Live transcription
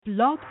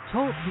Blog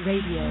Talk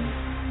Radio.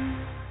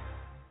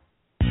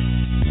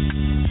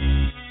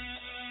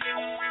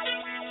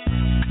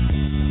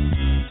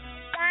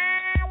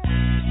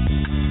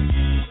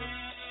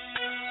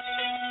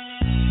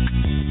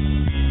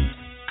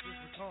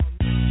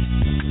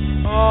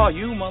 Oh,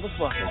 you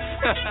motherfuckers.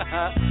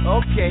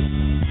 Okay.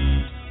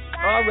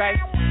 All right.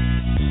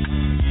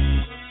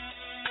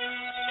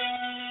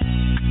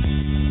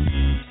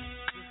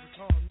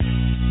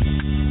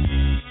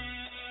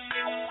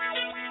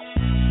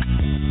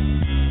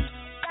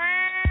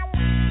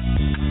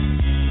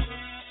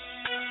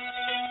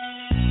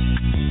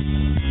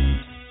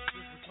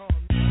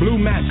 Blue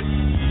Magic.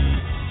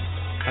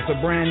 That's a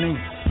brand name.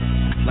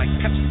 Like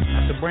Pepsi.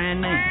 That's a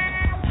brand name.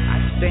 I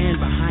stand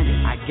behind it.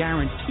 I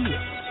guarantee it.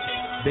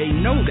 They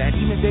know that,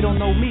 even if they don't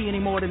know me any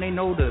more than they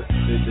know the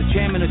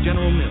chairman of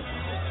General Mills.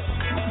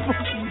 What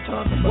are you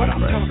talking about? What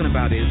I'm talking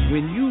about is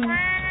when you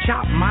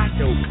chop my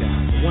dope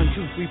down, 1,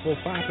 2, 3, 4,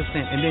 5%,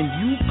 and then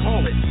you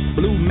call it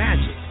Blue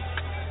Magic,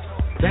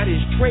 that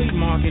is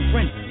trademark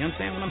infringement. You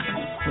understand what I'm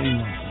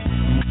saying?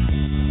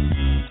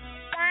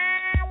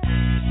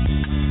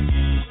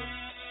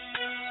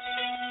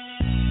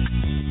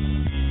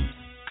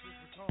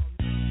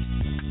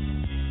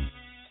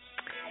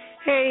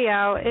 Hey,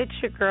 y'all, it's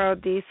your girl,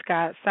 D.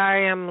 Scott.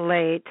 Sorry I'm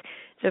late.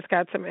 Just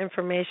got some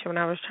information when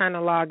I was trying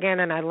to log in,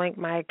 and I linked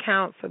my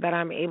account so that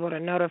I'm able to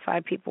notify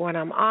people when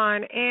I'm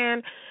on.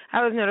 And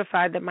I was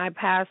notified that my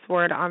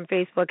password on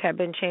Facebook had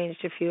been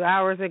changed a few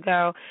hours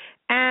ago.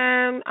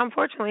 And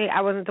unfortunately,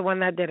 I wasn't the one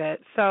that did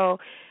it. So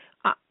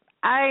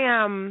I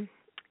am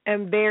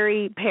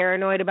very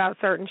paranoid about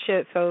certain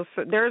shit. So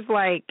there's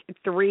like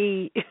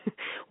 3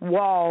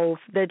 walls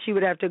that you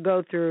would have to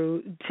go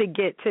through to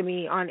get to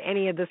me on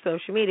any of the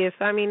social media.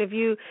 So, I mean, if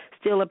you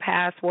steal a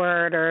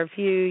password or if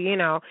you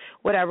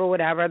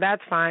whatever,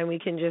 that's fine. We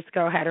can just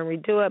go ahead and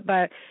redo it.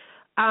 But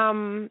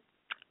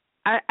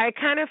I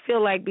kind of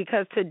feel like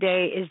because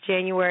today is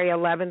January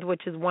 11th,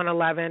 which is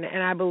 111,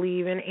 and I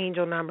believe in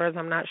angel numbers.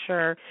 I'm not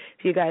sure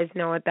if you guys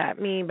know what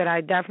that means, but I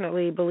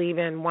definitely believe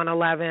in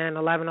 111,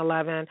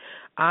 1111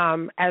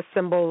 as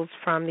symbols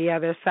from the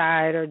other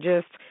side or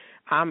just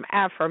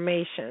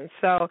affirmations.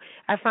 So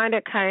I find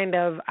it kind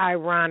of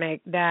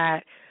ironic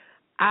that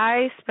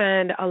I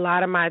spend a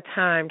lot of my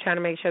time trying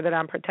to make sure that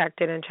I'm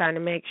protected and trying to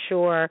make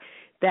sure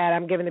that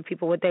I'm giving the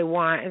people what they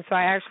want. And so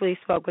I actually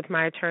spoke with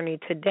my attorney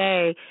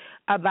today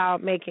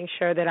about making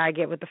sure that I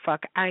get what the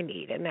fuck I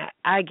need and that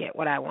I get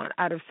what I want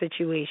out of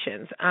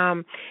situations.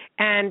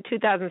 And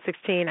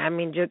 2016, I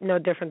mean, just no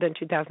different than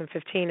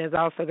 2015, is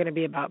also going to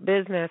be about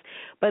business.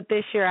 But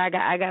this year I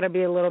got to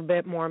be a little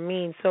bit more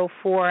mean. So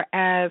for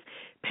as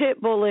pit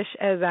bullish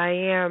as I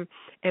am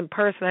in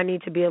person, I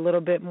need to be a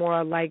little bit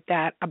more like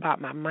that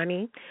about my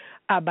money,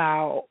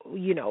 about,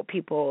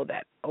 people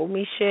that owe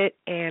me shit,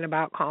 and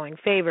about calling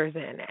favors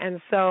in.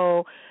 And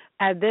so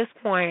at this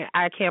point,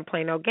 I can't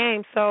play no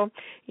games. So,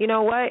 you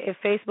know what? If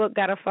Facebook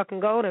got to fucking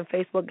go, then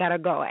Facebook got to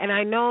go. And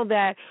I know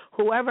that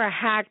whoever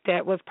hacked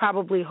it was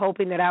probably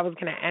hoping that I was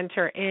going to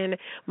enter in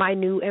my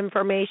new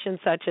information,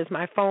 such as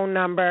my phone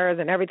numbers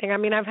and everything. I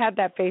mean, I've had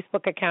that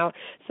Facebook account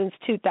since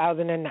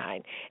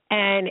 2009,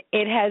 and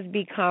it has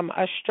become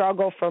a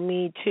struggle for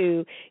me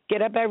to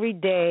get up every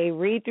day,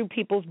 read through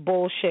people's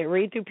bullshit,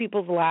 read through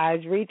people's lies,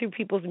 read through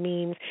people's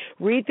memes,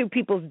 read through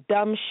people's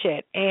dumb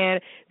shit,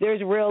 and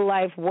there's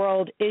real-life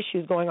world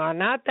issues going on.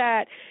 Not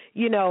that,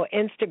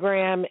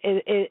 Instagram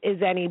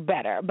is any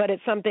better, but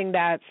it's something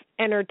that's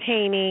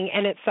entertaining,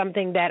 and it's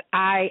something that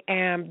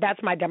that's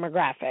my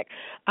demographic.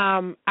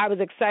 I was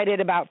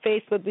excited about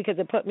Facebook because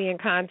it put me in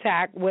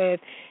contact with,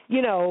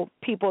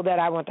 people that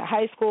I went to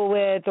high school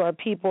with or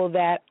people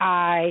that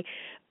I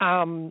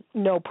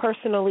know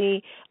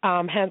personally,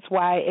 hence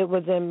why it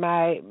was in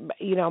my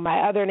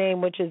other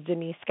name, which is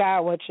Denise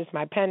Scott, which is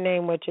my pen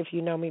name, which if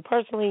you know me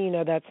personally,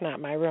 that's not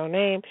my real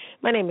name.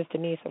 My name is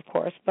Denise, of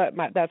course, but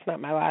that's not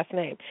my last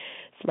name.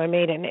 It's my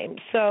maiden name.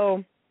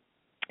 So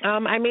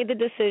I made the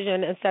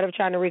decision, instead of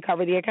trying to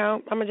recover the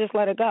account, I'm going to just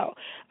let it go.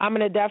 I'm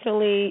going to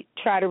definitely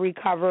try to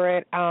recover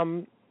it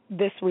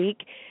this week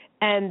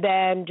and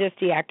then just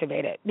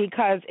deactivate it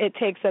because it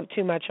takes up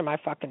too much of my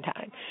fucking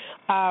time.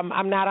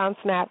 I'm not on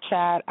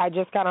Snapchat. I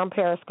just got on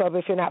Periscope.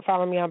 If you're not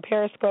following me on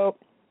Periscope,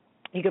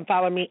 you can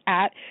follow me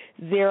at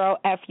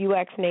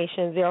 0FUX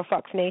Nation,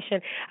 0Fucks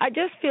Nation. I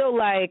just feel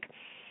like,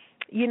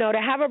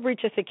 to have a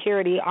breach of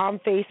security on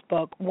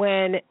Facebook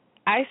when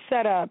I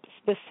set up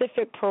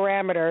specific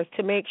parameters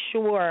to make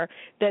sure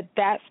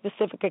that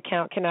specific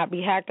account cannot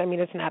be hacked. I mean,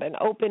 it's not an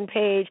open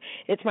page.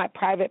 It's my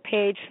private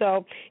page.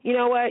 So, you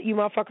know what? You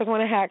motherfuckers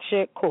want to hack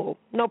shit? Cool.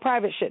 No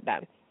private shit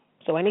then.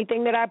 So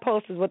anything that I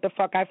post is what the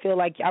fuck I feel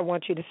like I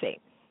want you to see.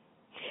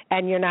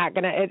 And you're not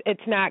going to,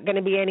 it's not going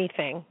to be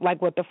anything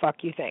like what the fuck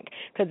you think.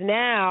 Because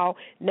now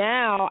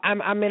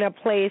I'm in a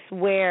place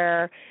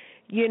where,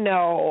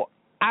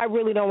 I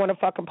really don't want to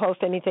fucking post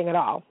anything at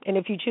all. And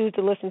if you choose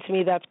to listen to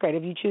me, that's great.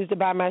 If you choose to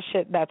buy my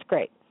shit, that's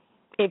great.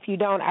 If you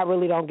don't, I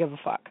really don't give a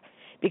fuck.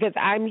 because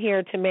I'm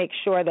here to make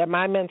sure that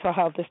my mental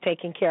health is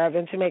taken care of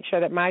and to make sure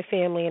that my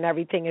family and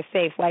everything is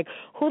safe. Like,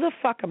 who the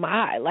fuck am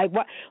I? Like,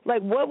 what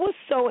was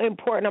so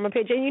important on my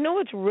page? And you know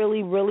what's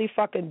really, really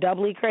fucking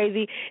doubly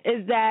crazy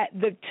is that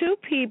the two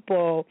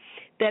people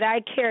that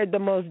I cared the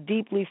most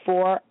deeply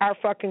for are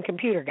fucking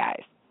computer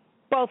guys.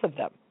 Both of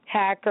them.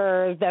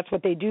 Hackers, that's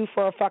what they do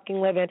for a fucking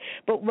living,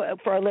 but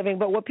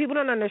what people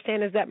don't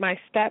understand is that my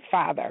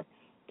stepfather,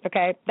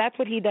 okay, that's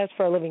what he does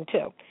for a living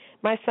too.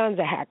 My son's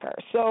a hacker.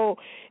 So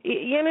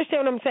you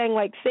understand what I'm saying?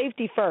 Like,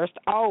 safety first,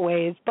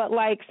 always, but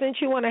like, since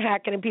you want to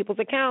hack into people's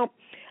account,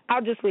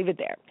 I'll just leave it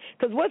there.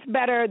 Because what's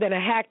better than a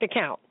hacked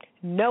account?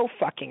 No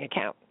fucking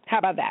account. How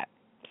about that?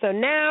 So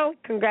now,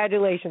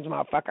 congratulations,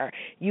 motherfucker.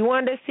 You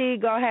wanted to see,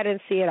 go ahead and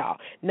see it all.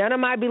 None of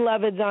my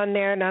beloveds on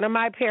there. None of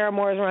my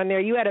paramours are on there.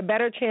 You had a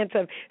better chance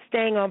of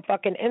staying on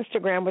fucking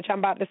Instagram, which I'm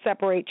about to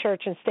separate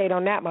church and state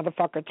on that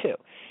motherfucker too.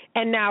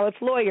 And now it's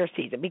lawyer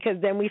season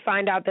because then we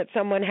find out that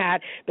someone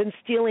had been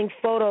stealing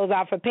photos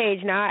off a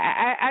page. Now,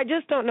 I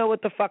just don't know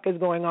what the fuck is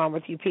going on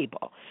with you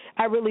people.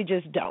 I really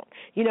just don't.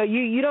 You know,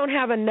 you don't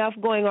have enough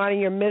going on in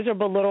your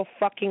miserable little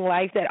fucking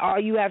life that all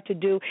you have to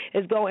do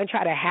is go and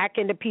try to hack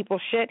into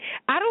people's shit.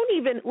 I don't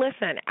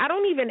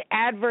even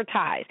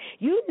advertise.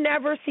 You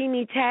never see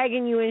me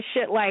tagging you in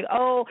shit like,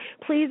 oh,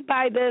 please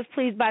buy this,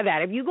 please buy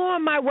that. If you go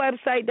on my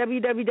website,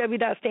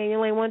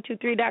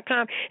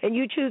 www.stayinyourlane123.com, and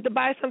you choose to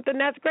buy something,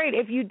 that's great.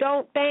 If you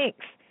don't,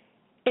 thanks.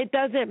 It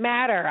doesn't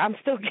matter. I'm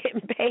still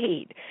getting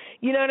paid.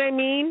 You know what I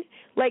mean?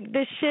 Like,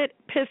 this shit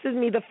pisses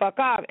me the fuck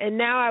off. And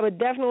now I would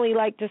definitely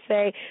like to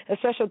say a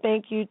special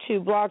thank you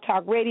to Blog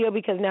Talk Radio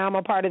because now I'm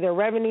a part of their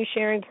revenue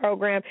sharing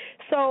program.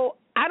 So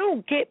I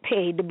don't get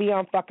paid to be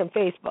on fucking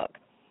Facebook.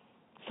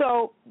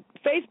 So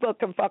Facebook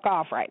can fuck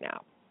off right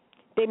now.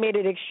 They made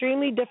it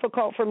extremely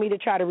difficult for me to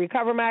try to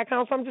recover my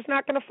account, so I'm just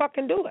not going to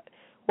fucking do it.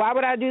 Why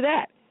would I do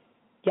that?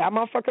 Y'all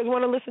motherfuckers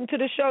want to listen to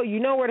the show. You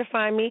know where to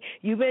find me.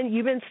 You've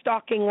been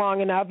stalking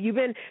long enough. You've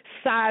been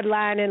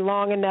sidelining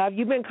long enough.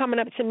 You've been coming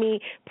up to me,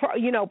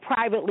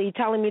 privately,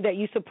 telling me that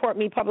you support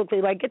me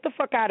publicly. Like, get the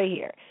fuck out of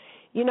here.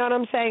 You know what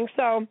I'm saying?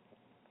 So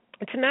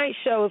tonight's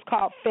show is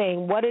called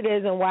Fame, What It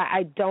Is and Why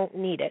I Don't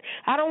Need It.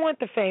 I don't want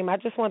the fame. I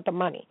just want the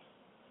money.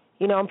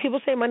 You know, and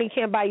people say money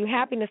can't buy you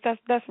happiness.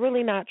 That's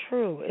really not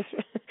true.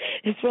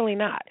 It's really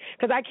not.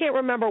 Because I can't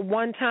remember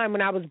one time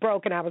when I was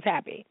broke and I was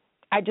happy.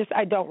 I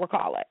don't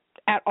recall it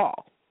at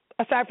all,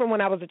 aside from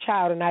when I was a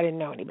child and I didn't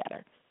know any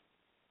better.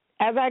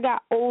 As I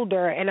got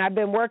older, and I've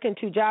been working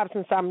 2 jobs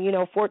since I'm,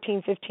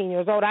 14, 15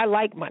 years old, I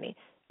like money.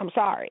 I'm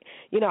sorry.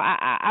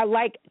 I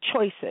like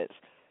choices.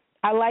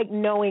 I like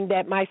knowing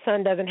that my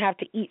son doesn't have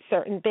to eat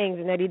certain things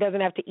and that he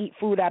doesn't have to eat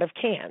food out of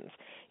cans.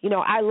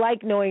 I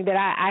like knowing that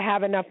I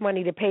have enough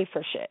money to pay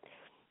for shit.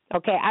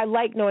 Okay, I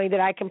like knowing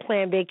that I can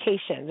plan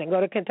vacations and go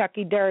to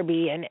Kentucky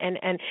Derby and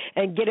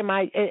get in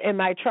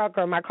my truck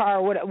or my car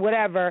or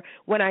whatever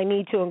when I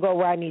need to and go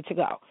where I need to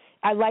go.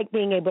 I like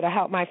being able to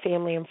help my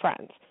family and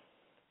friends.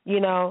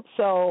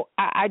 So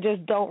I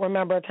just don't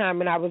remember a time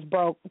when I was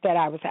broke that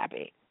I was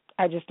happy.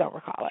 I just don't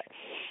recall it.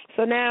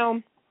 So now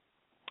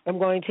I'm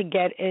going to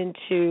get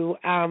into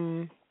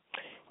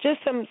just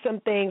some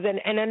things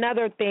and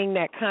another thing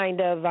that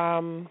kind of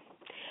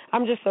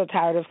I'm just so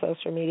tired of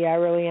social media. I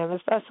really am,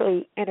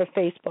 especially in a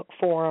Facebook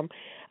forum.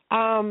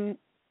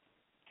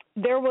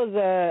 There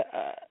was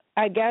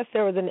I guess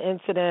there was an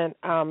incident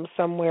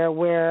somewhere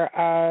where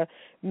a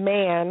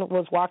man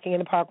was walking in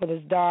the park with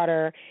his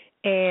daughter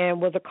and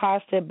was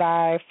accosted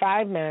by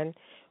 5 men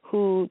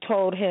who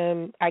told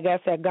him, I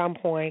guess at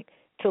gunpoint,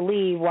 to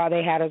leave while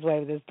they had his way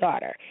with his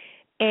daughter.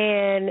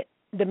 And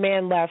the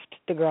man left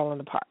the girl in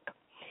the park.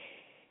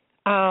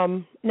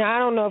 Now, I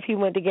don't know if he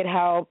went to get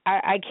help.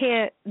 I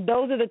can't.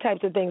 Those are the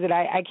types of things that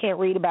I can't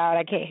read about.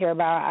 I can't hear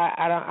about.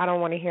 I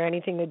don't want to hear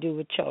anything to do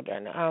with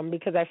children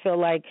because I feel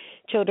like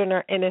children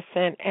are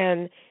innocent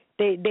and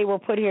they were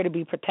put here to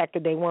be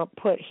protected. They weren't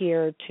put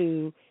here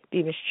to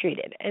be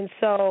mistreated. And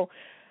so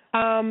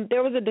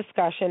there was a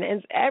discussion,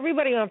 and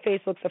everybody on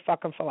Facebook's a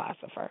fucking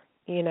philosopher,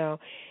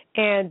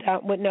 and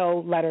with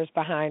no letters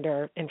behind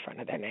or in front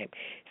of their name.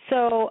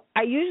 So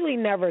I usually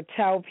never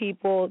tell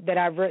people that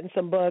I've written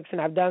some books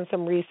and I've done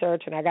some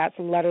research and I got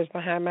some letters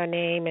behind my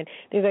name and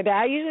things like that.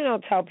 I usually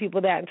don't tell people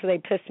that until they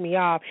piss me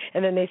off,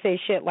 and then they say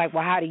shit like,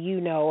 well, how do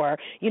you know, or,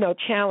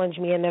 challenge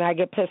me, and then I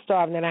get pissed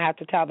off and then I have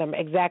to tell them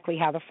exactly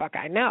how the fuck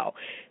I know.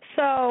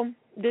 So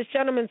this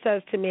gentleman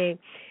says to me,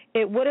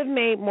 it would have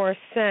made more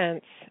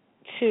sense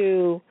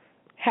to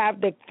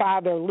have the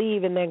father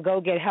leave and then go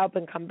get help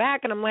and come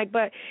back. And I'm like,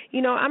 but,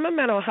 I'm a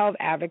mental health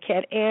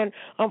advocate, and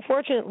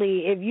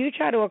unfortunately, if you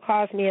try to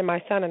accost me and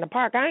my son in the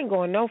park, I ain't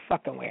going no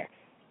fucking where.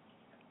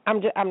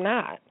 I'm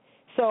not.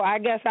 So I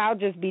guess I'll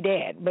just be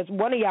dead. But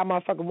one of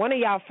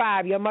y'all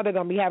 5, your mother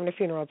going to be having a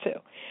funeral too.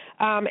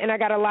 And I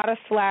got a lot of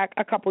slack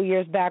a couple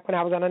years back when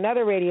I was on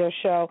another radio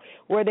show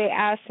where they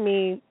asked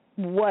me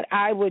what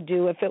I would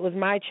do if it was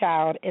my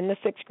child in the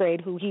 6th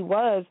grade who he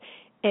was.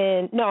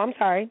 And no, I'm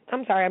sorry.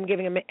 I'm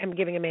giving him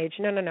age.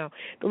 No.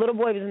 The little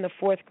boy was in the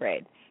 4th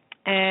grade.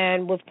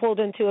 and was pulled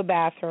into a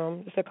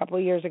bathroom just a couple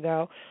of years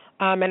ago.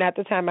 And at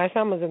the time, my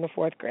son was in the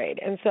 4th grade.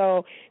 And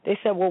so they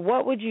said, well,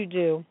 what would you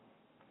do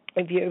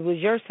if it was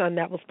your son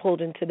that was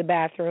pulled into the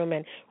bathroom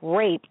and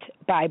raped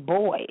by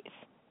boys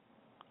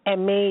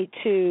and made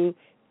to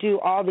do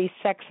all these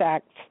sex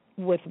acts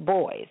with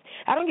boys?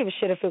 I don't give a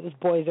shit if it was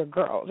boys or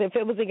girls. If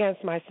it was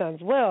against my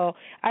son's will,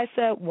 I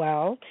said,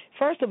 well,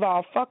 first of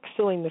all, fuck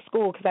suing the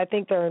school, because I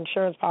think their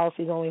insurance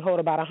policies only hold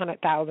about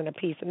 $100,000 a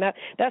piece, and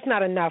that's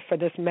not enough for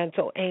this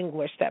mental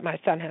anguish that my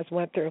son has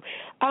went through.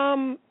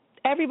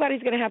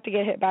 Everybody's going to have to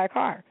get hit by a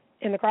car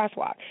in the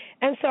crosswalk.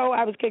 And so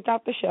I was kicked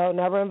off the show,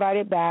 never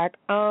invited back.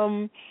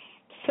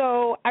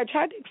 So I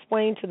tried to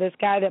explain to this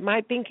guy that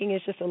my thinking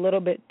is just a little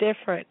bit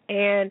different,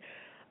 and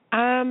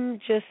I'm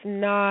just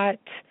not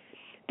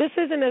 – this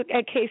isn't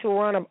a case where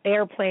we're on an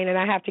airplane and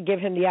I have to give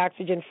him the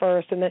oxygen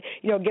first and then,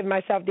 give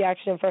myself the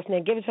oxygen first and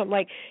then give it to him.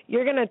 Like,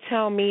 you're going to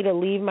tell me to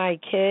leave my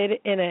kid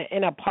in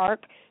a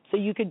park so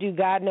you could do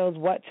God knows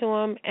what to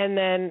him, and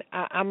then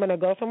I'm going to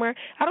go somewhere?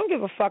 I don't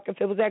give a fuck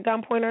if it was at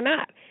gunpoint or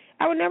not.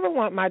 I would never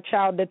want my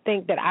child to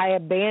think that I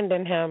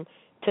abandoned him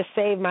to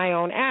save my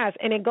own ass.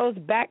 And it goes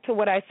back to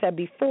what I said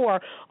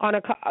before on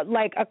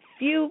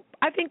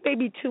I think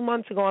maybe 2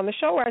 months ago on the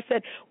show, where I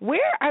said,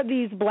 where are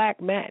these black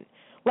men?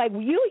 Like,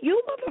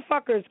 you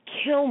motherfuckers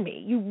kill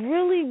me. You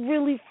really,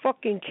 really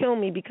fucking kill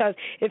me, because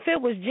if it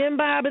was Jim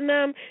Bob and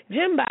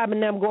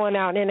them going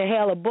out in a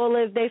hail of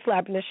bullets, they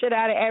slapping the shit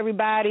out of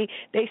everybody,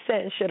 they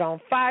setting shit on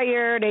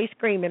fire, they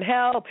screaming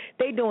help,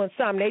 they doing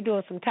something, they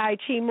doing some Tai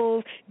Chi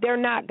moves, they're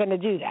not going to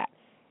do that.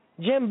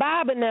 Jim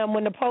Bob and them,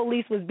 when the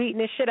police was beating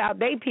the shit out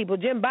they people,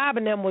 Jim Bob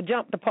and them will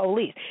jump the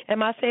police.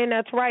 Am I saying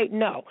that's right?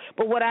 No.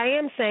 But what I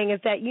am saying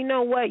is that, you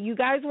know what, you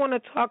guys want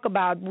to talk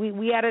about,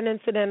 we had an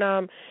incident,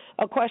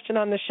 a question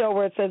on the show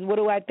where it says, what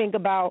do I think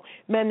about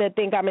men that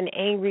think I'm an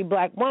angry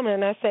black woman?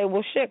 And I say,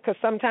 well, shit, because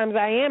sometimes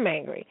I am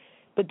angry.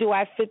 But do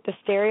I fit the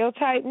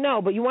stereotype?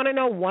 No. But you want to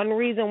know one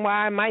reason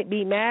why I might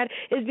be mad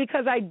is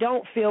because I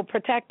don't feel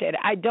protected.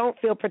 I don't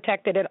feel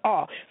protected at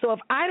all. So if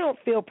I don't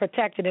feel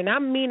protected, and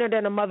I'm meaner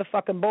than a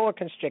motherfucking boa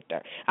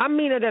constrictor, I'm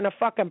meaner than a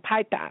fucking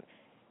python,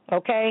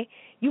 okay?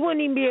 You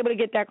wouldn't even be able to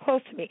get that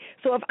close to me.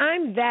 So if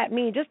I'm that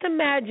mean, just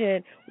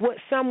imagine what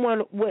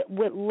someone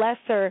with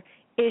lesser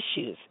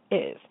issues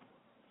is.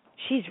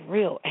 She's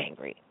real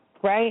angry,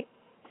 right?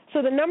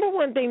 So the number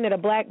one thing that a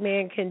black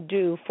man can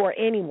do for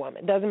any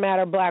woman, doesn't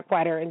matter black,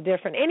 white, or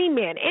indifferent, any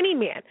man,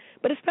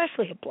 but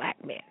especially a black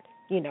man,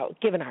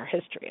 given our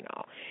history and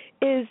all,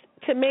 is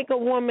to make a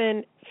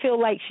woman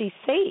feel like she's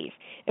safe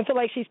and feel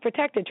like she's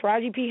protected.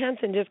 Taraji P.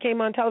 Henson just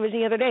came on television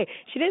the other day.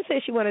 She didn't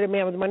say she wanted a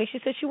man with money. She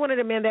said she wanted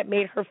a man that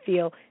made her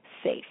feel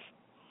safe.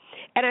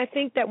 And I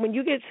think that when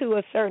you get to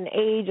a certain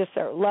age, a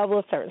certain level,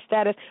 a certain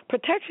status,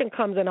 protection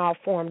comes in all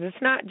forms. It's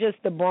not just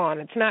the brawn.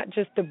 It's not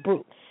just the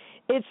brute.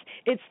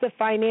 It's the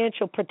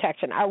financial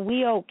protection. Are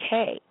we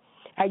okay?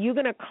 Are you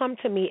going to come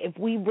to me if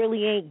we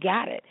really ain't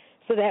got it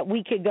so that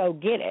we could go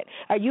get it?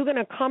 Are you going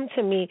to come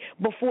to me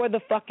before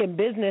the fucking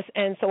business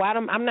ends so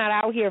I'm not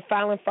out here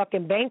filing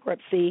fucking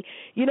bankruptcy,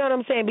 you know what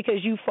I'm saying,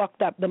 because you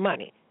fucked up the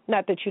money?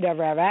 Not that you'd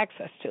ever have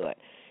access to it.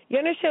 You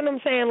understand what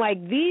I'm saying?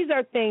 Like, these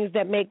are things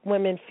that make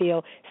women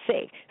feel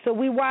safe. So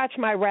we watch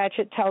my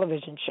ratchet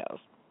television shows,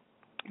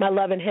 my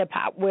Love and Hip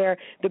Hop, where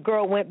the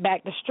girl went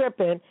back to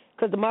stripping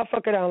because the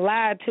motherfucker done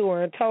lied to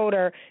her and told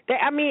her that,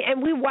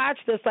 and we watch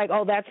this like,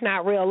 oh, that's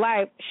not real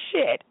life.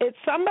 Shit, it's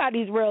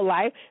somebody's real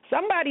life.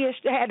 Somebody has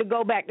had to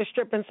go back to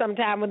stripping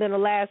sometime within the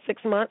last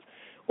 6 months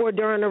or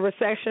during a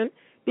recession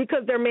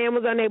because their man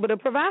was unable to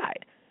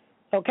provide.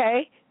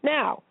 Okay?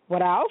 Now,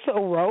 what I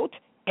also wrote,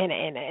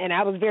 and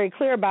I was very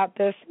clear about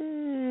this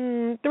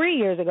 3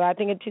 years ago, I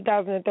think in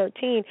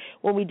 2013,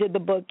 when we did the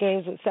book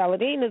Games with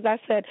Saladin, is I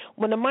said,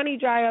 when the money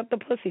dry up, the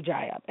pussy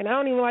dry up. And I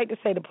don't even like to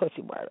say the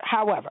pussy word.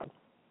 However,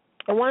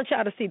 I want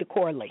y'all to see the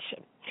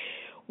correlation.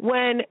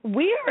 When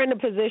we are in a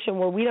position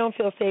where we don't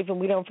feel safe and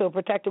we don't feel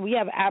protected, we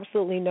have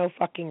absolutely no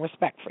fucking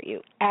respect for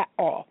you at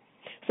all.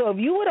 So if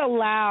you would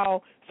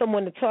allow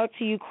someone to talk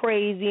to you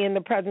crazy in the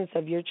presence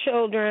of your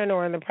children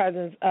or in the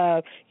presence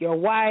of your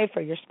wife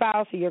or your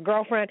spouse or your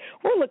girlfriend,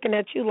 we're looking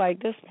at you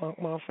like this punk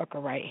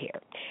motherfucker right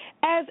here.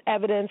 As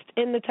evidenced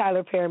in the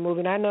Tyler Perry movie,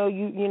 and I know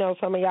you know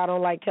some of y'all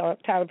don't like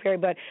Tyler Perry,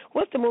 but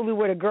what's the movie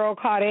where the girl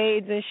caught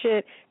AIDS and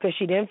shit because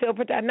she didn't feel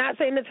protected? I'm not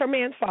saying it's her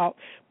man's fault,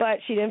 but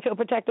she didn't feel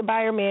protected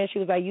by her man. She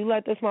was like, you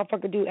let this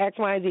motherfucker do X,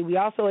 Y, and Z. We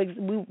also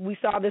we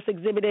saw this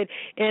exhibited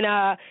in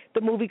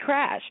the movie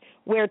Crash,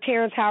 where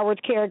Terrence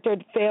Howard's character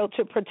failed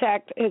to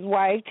protect his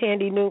wife,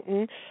 Tandy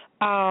Newton,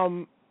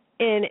 and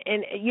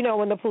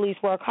when the police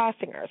were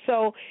accosting her.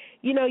 So,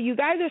 you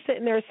guys are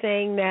sitting there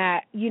saying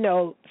that,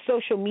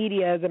 social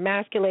media is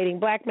emasculating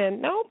black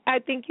men. No, I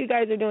think you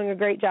guys are doing a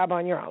great job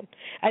on your own.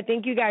 I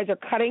think you guys are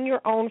cutting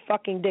your own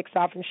fucking dicks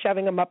off and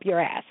shoving them up your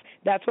ass.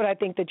 That's what I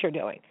think that you're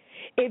doing.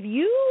 If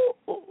you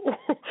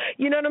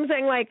know what I'm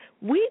saying? Like,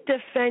 we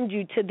defend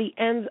you to the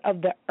ends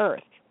of the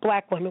earth.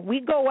 black women.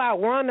 We go out.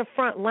 We're on the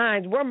front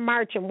lines. We're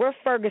marching. We're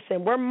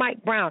Ferguson. We're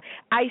Mike Brown.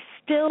 I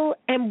still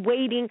am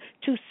waiting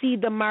to see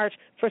the march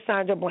for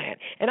Sandra Bland.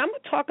 And I'm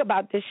going to talk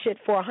about this shit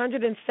for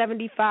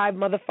 175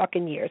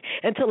 motherfucking years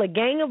until a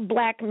gang of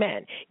black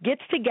men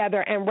gets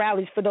together and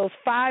rallies for those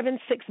 5 and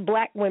 6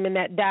 black women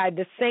that died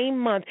the same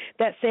month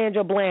that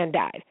Sandra Bland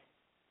died.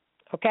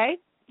 Okay?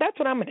 That's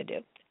what I'm going to do.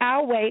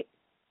 I'll wait.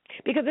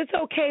 Because it's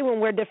okay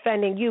when we're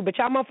defending you, but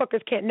y'all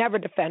motherfuckers can't never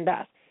defend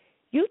us.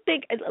 You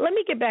think, let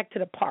me get back to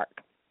the park.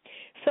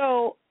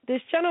 So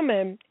this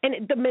gentleman,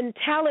 and the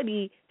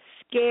mentality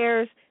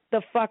scares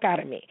the fuck out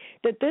of me,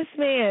 that this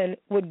man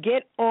would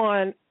get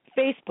on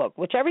Facebook,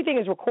 which everything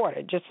is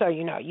recorded, just so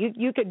you know.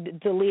 You could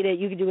delete it.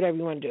 You could do whatever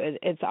you want to do.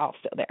 It's all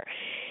still there.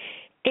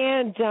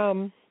 And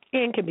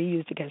can be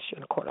used against you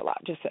in a court of law,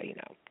 just so you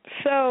know.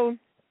 So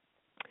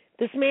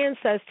this man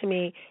says to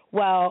me,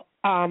 well,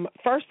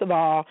 first of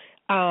all,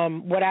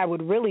 what I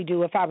would really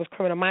do if I was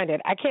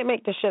criminal-minded, I can't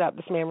make this shit up.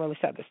 This man really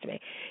said this to me.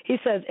 He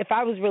says, if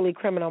I was really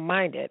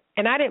criminal-minded,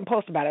 and I didn't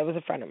post about it, it was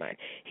a friend of mine.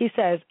 He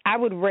says, I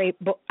would rape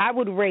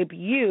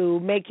you,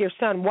 make your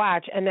son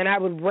watch, and then I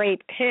would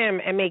rape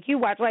him and make you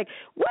watch. Like,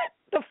 what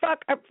the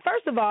fuck?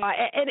 First of all,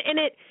 and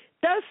it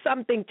does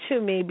something to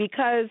me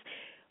because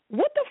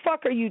what the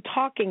fuck are you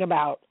talking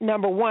about,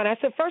 number one? I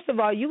said, first of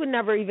all, you would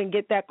never even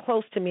get that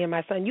close to me and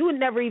my son. You would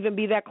never even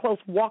be that close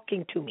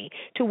walking to me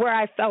to where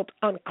I felt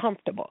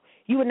uncomfortable.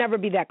 You would never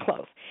be that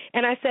close.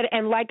 And I said,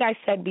 and like I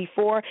said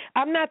before,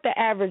 I'm not the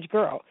average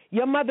girl.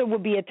 Your mother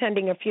would be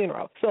attending a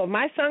funeral. So if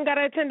my son got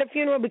to attend a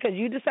funeral because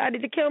you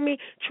decided to kill me,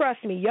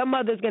 trust me, your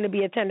mother's going to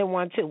be attending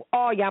one too.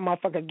 All y'all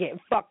motherfuckers getting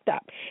fucked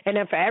up. And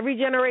then for every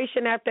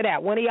generation after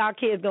that, one of y'all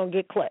kids going to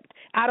get clipped.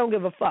 I don't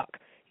give a fuck.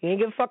 You ain't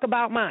give a fuck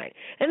about mine.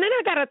 And then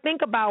I got to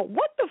think about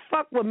what the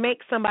fuck would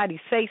make somebody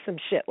say some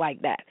shit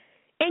like that.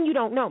 And you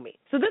don't know me.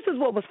 So this is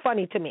what was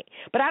funny to me.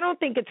 But I don't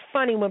think it's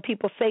funny when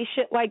people say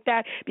shit like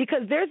that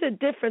because there's a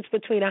difference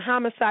between a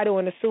homicidal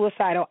and a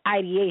suicidal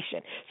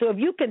ideation. So if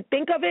you can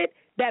think of it,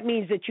 that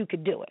means that you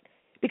could do it.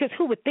 Because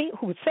who would say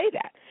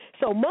that?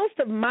 So most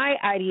of my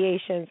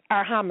ideations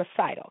are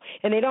homicidal,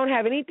 and they don't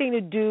have anything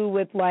to do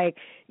with, like,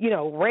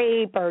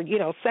 rape or,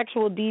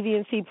 sexual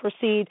deviancy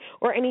proceed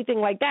or anything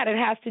like that. It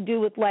has to do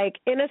with,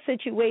 like, in a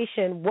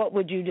situation, what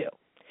would you do?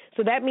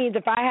 So that means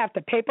if I have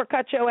to paper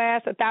cut your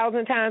ass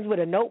 1,000 times with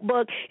a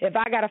notebook, if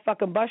I got to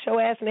fucking bust your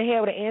ass in the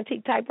head with an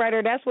antique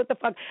typewriter, that's what the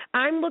fuck.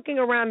 I'm looking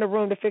around the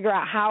room to figure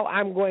out how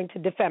I'm going to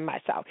defend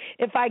myself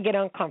if I get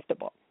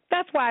uncomfortable.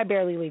 That's why I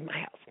barely leave my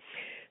house.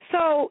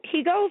 So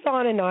he goes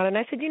on, and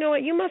I said, you know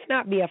what, you must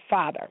not be a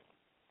father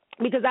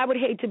because I would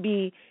hate to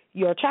be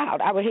your child.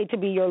 I would hate to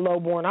be your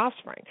low-born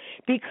offspring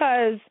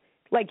because,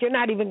 like, you're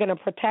not even going to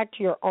protect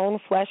your own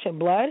flesh and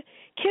blood.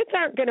 Kids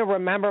aren't going to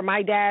remember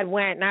my dad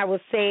went and I was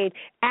saved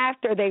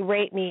after they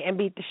raped me and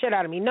beat the shit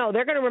out of me. No,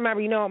 they're going to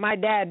remember, my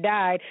dad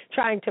died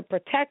trying to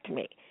protect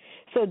me.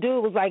 So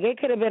dude was like, it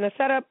could have been a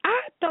setup.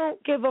 I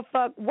don't give a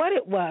fuck what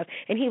it was.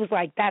 And he was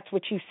like, that's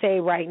what you say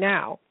right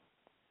now.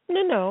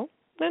 No.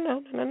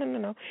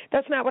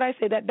 That's not what I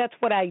said. That's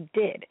what I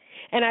did.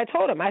 And I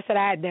told him, I said,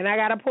 then I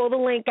got to pull the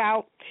link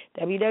out,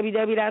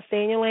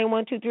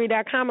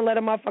 www.stayinyourlane123.com, and let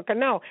a motherfucker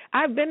know.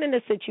 I've been in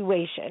a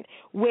situation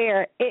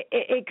where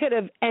it could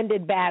have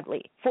ended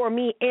badly for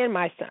me and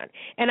my son.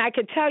 And I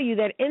could tell you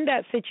that in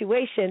that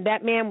situation,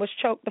 that man was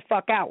choked the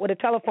fuck out with a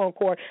telephone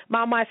cord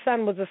while my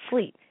son was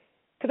asleep.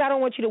 Because I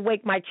don't want you to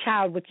wake my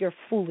child with your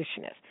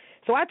foolishness.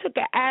 So I took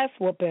an ass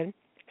whooping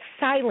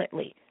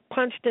silently,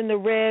 punched in the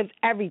ribs,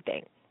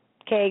 everything.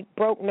 Okay,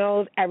 broke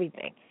nose,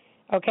 everything.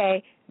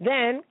 Okay,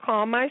 then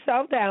calmed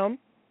myself down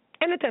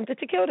and attempted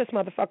to kill this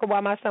motherfucker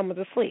while my son was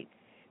asleep.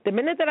 The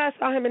minute that I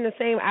saw him in the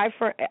same eye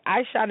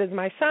shot as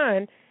my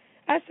son,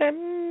 I said,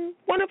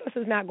 one of us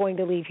is not going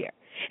to leave here.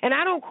 And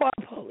I don't call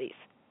the police.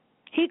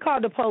 He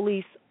called the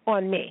police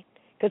on me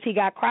because he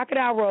got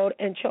Crocodile Road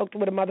and choked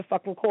with a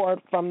motherfucking cord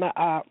from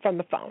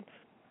the phone.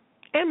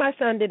 And my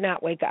son did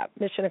not wake up.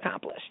 Mission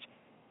accomplished.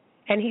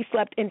 And he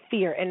slept in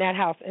fear in that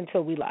house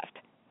until we left.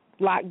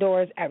 Locked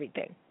doors,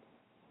 everything.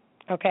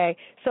 Okay?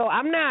 So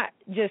I'm not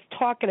just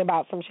talking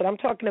about some shit. I'm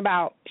talking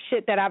about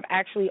shit that I've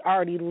actually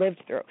already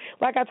lived through.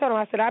 Like I told him,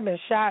 I said, I've been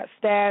shot,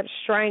 stabbed,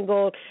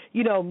 strangled,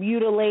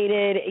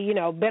 mutilated,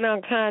 been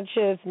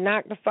unconscious,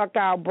 knocked the fuck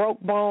out, broke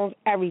bones,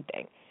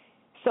 everything.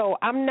 So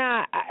I'm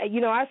not,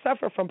 I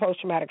suffer from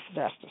post-traumatic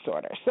stress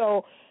disorder.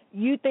 So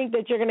you think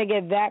that you're going to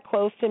get that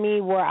close to me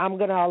where I'm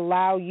going to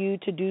allow you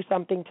to do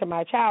something to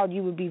my child,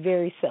 you would be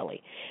very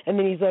silly. And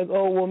then he's like,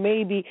 oh, well,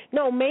 maybe.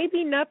 No,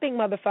 maybe nothing,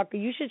 motherfucker.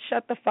 You should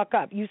shut the fuck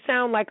up. You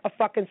sound like a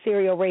fucking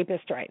serial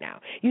rapist right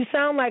now. You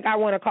sound like I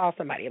want to call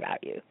somebody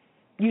about you.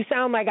 You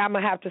sound like I'm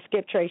going to have to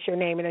skip trace your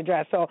name and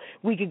address so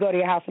we could go to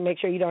your house and make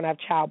sure you don't have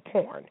child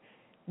porn.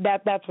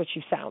 That's what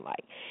you sound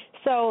like.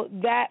 So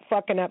that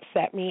fucking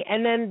upset me.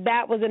 And then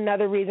that was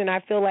another reason I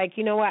feel like,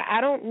 you know what,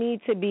 I don't need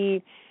to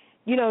be,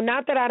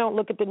 not that I don't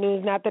look at the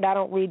news, not that I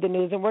don't read the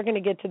news, and we're going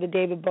to get to the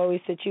David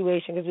Bowie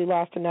situation because we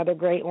lost another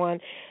great one.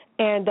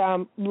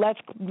 And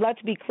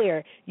let's be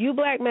clear. You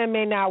black men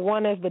may not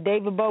want us, but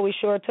David Bowie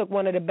sure took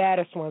one of the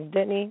baddest ones,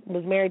 didn't he?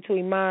 Was married to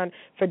Iman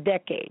for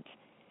decades.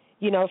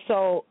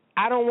 So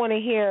I don't want to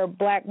hear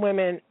black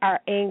women are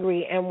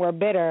angry and we're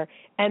bitter,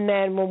 and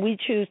then when we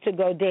choose to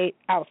go date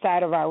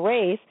outside of our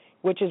race,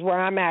 which is where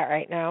I'm at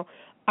right now,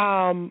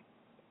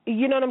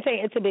 you know what I'm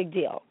saying? It's a big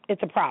deal.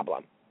 It's a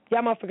problem.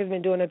 Y'all motherfuckers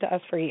been doing it to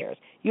us for years.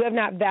 You have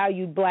not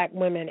valued black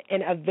women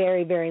in a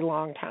very, very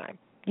long time.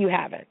 You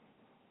haven't.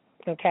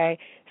 Okay?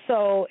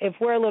 So if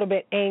we're a little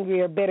bit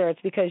angry or bitter, it's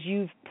because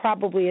you've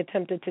probably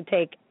attempted to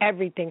take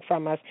everything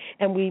from us,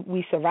 and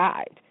we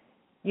survived.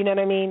 You know what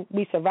I mean?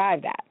 We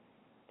survived that.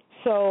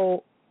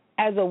 So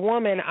as a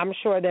woman, I'm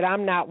sure that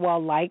I'm not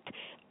well-liked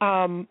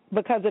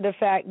because of the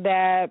fact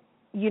that,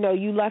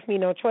 you left me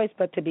no choice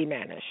but to be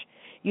mannish.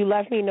 You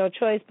left me no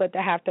choice but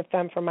to have to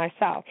fend for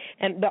myself.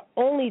 And the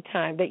only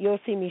time that you'll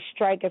see me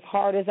strike as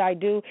hard as I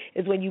do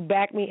is when you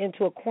back me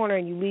into a corner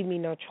and you leave me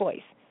no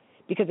choice.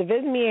 Because if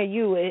it's me or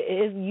you,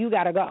 you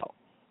got to go.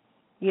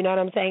 You know what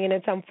I'm saying? And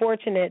it's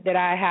unfortunate that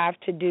I have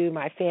to do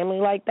my family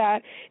like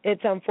that.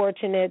 It's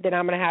unfortunate that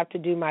I'm going to have to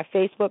do my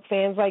Facebook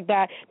fans like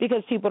that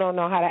because people don't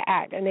know how to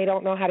act and they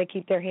don't know how to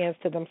keep their hands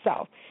to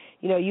themselves.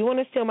 You want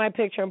to steal my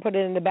picture and put it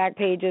in the back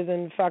pages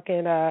and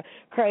fucking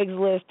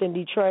Craigslist in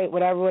Detroit,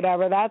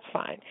 whatever, that's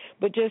fine.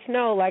 But just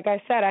know, like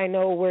I said, I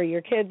know where your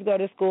kids go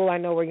to school. I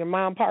know where your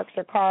mom parks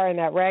her car in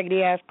that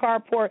raggedy-ass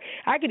carport.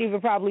 I could even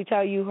probably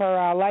tell you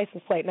her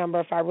license plate number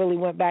if I really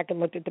went back and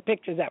looked at the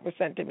pictures that were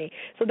sent to me.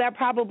 So that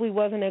probably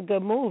wasn't a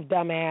good move,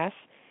 dumbass.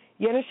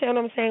 You understand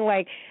what I'm saying?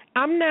 Like,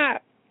 I'm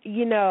not,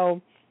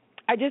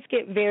 I just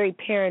get very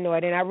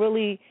paranoid, and I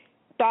really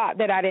thought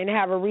that I didn't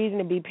have a reason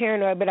to be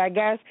paranoid, but I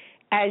guess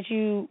as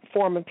you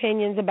form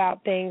opinions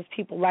about things,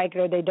 people like it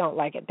or they don't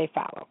like it, they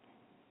follow.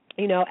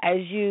 As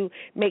you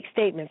make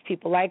statements,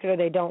 people like it or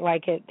they don't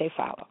like it, they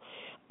follow.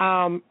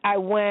 I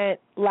went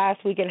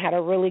last week and had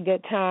a really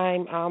good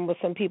time with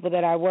some people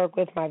that I work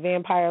with, my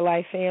Vampire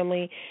Life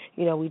family.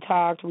 We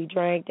talked, we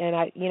drank, and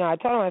I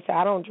told them, I said,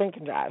 I don't drink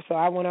and drive. So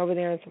I went over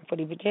there in some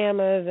footy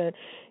pajamas, and,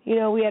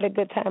 we had a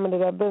good time. And it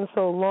had been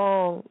so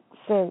long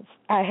since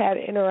I had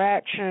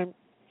interaction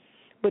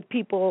with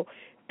people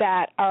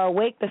that are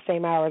awake the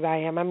same hours I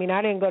am. I mean,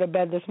 I didn't go to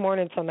bed this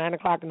morning until 9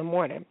 o'clock in the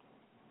morning,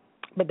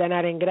 but then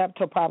I didn't get up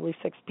till probably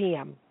 6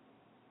 p.m.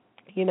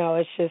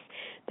 It's just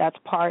that's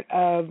part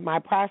of my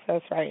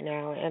process right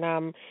now.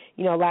 And,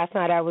 last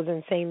night I was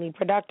insanely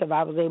productive.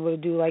 I was able to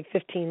do like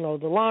 15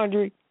 loads of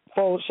laundry,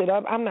 fold shit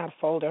up. I'm not a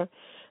folder.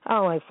 I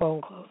don't like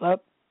folding clothes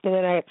up. And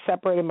then I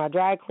separated my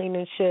dry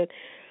cleaning shit.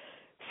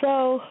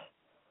 So,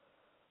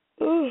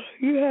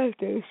 you have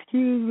to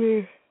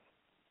excuse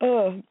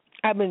me.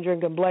 I've been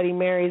drinking Bloody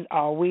Marys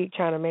all week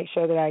trying to make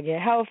sure that I get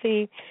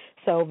healthy.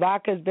 So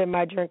vodka's been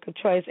my drink of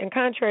choice. And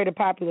contrary to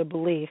popular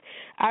belief,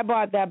 I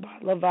bought that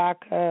bottle of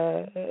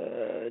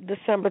vodka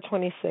December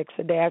 26th,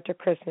 the day after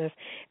Christmas,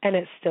 and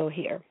it's still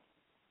here.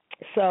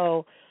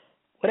 So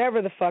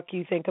whatever the fuck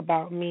you think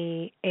about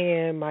me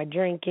and my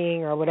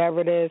drinking or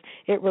whatever it is,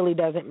 it really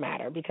doesn't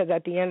matter. Because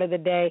at the end of the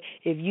day,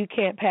 if you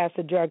can't pass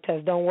the drug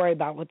test, don't worry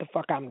about what the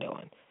fuck I'm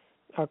doing.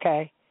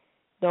 Okay?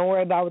 Don't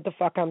worry about what the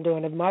fuck I'm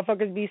doing. If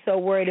motherfuckers be so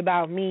worried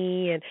about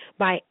me and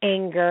my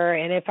anger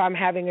and if I'm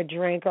having a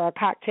drink or a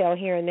cocktail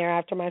here and there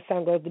after my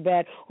son goes to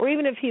bed, or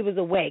even if he was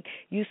awake,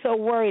 you so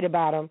worried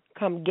about him,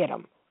 come get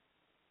him.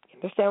 You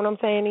understand what I'm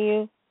saying to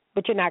you?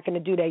 But you're not going to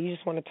do that. You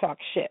just want to talk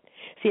shit.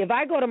 See, if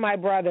I go to my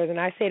brothers and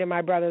I say to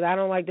my brothers, I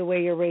don't like the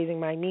way you're raising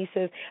my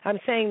nieces, I'm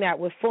saying that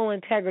with full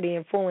integrity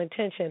and full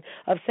intention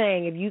of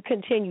saying if you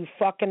continue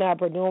fucking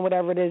up or doing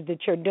whatever it is that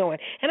you're doing,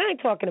 and I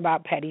ain't talking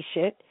about petty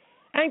shit.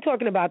 I ain't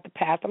talking about the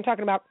past. I'm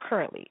talking about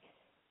currently,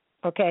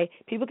 okay?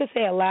 People can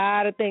say a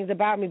lot of things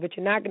about me, but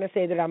you're not going to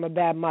say that I'm a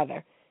bad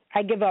mother.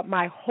 I give up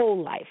my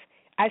whole life.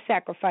 I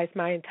sacrifice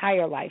my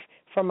entire life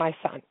for my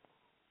son.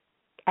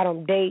 I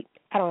don't date.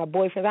 I don't have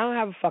boyfriends. I don't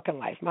have a fucking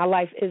life. My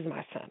life is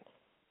my son.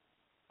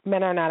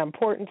 Men are not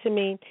important to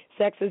me.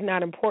 Sex is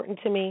not important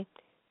to me,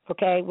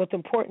 okay? What's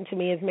important to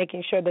me is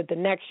making sure that the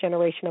next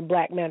generation of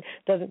black men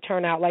doesn't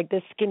turn out like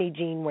this skinny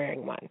jean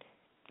wearing one,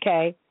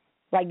 okay?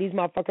 Like these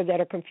motherfuckers that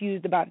are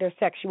confused about their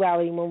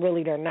sexuality when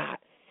really they're not,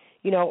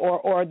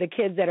 or the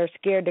kids that are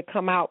scared to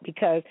come out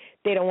because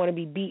they don't want to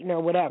be beaten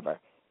or whatever,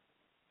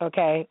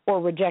 okay,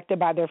 or rejected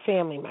by their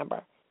family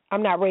member.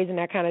 I'm not raising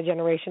that kind of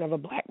generation of a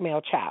black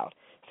male child.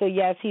 So,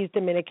 yes, he's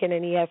Dominican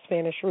and he has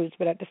Spanish roots,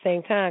 but at the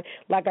same time,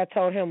 like I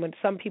told him, when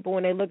some people,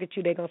 when they look at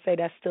you, they're going to say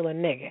that's still a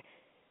nigga.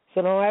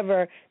 So don't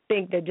ever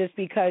think that just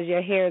because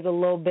your hair is a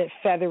little bit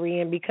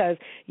feathery and because,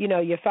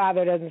 your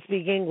father doesn't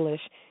speak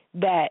English,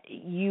 that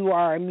you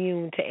are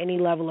immune to any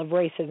level of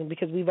racism,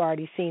 because we've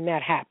already seen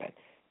that happen.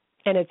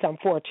 And it's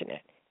unfortunate.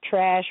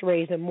 Trash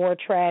raising more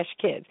trash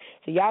kids.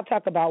 So y'all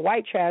talk about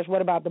white trash.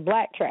 What about the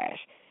black trash?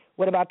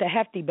 What about the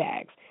hefty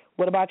bags?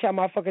 What about y'all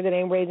motherfuckers that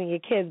ain't raising your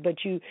kids, but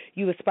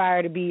you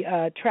aspire to be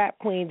trap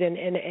queens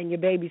and your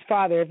baby's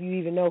father, if you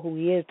even know who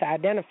he is to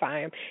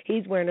identify him,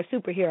 he's wearing a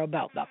superhero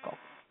belt buckle.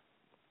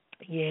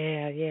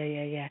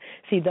 Yeah.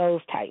 See,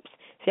 those types.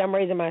 See, I'm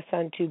raising my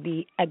son to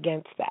be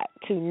against that,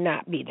 to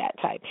not be that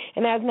type.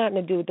 And it has nothing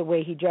to do with the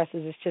way he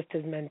dresses. It's just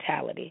his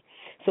mentality.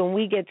 So when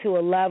we get to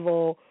a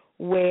level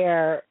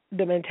where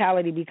the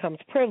mentality becomes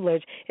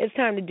privilege, it's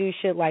time to do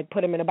shit like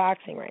put him in a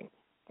boxing ring.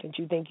 Don't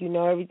you think you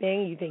know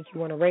everything? You think you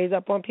want to raise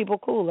up on people?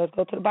 Cool, let's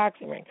go to the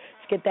boxing ring.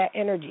 Let's get that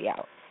energy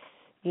out,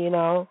 you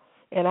know?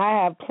 And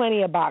I have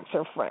plenty of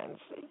boxer friends,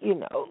 you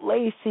know,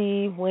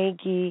 Lacey,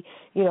 Winky,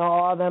 you know,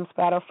 all them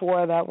Spatter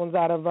 4, that one's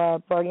out of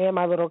Bergen, and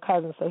my little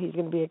cousin, so he's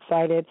going to be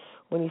excited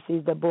when he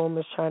sees that Boom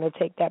is trying to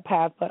take that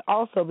path, but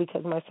also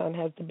because my son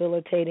has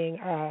debilitating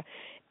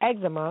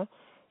eczema,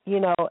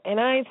 you know, and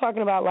I ain't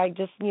talking about like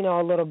just, you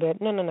know, a little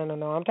bit. No.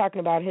 I'm talking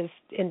about his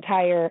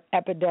entire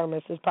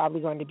epidermis is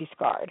probably going to be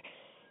scarred,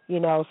 you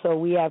know, so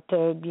we have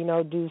to, you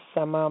know, do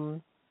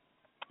some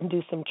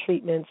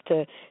treatments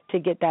to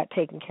get that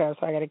taken care of.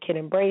 So I got a kid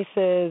in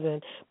braces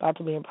and about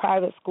to be in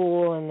private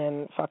school and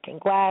then fucking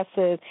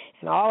glasses,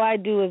 and all I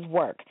do is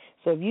work.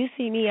 So if you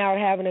see me out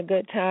having a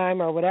good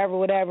time or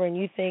whatever, and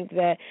you think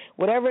that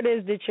whatever it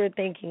is that you're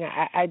thinking,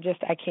 I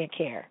can't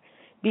care,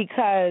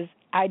 because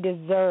I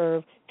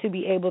deserve to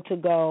be able to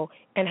go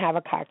and have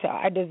a cocktail.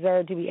 I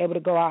deserve to be able to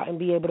go out and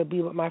be able to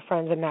be with my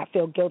friends and not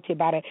feel guilty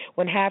about it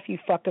when half you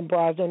fucking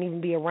bras don't even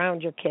be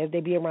around your kids.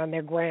 They be around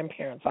their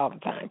grandparents all the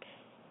time.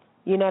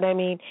 You know what I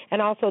mean? And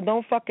also,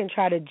 don't fucking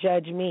try to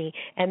judge me,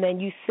 and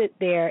then you sit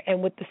there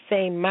and with the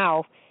same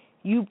mouth,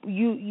 you're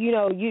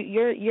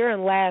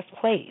in last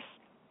place.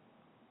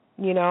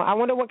 You know, I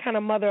wonder what kind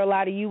of mother a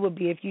lot of you would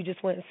be if you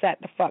just went and sat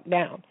the fuck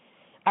down.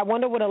 I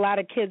wonder would a lot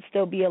of kids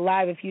still be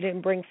alive if you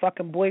didn't bring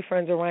fucking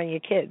boyfriends around your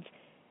kids.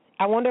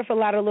 I wonder if a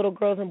lot of little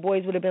girls and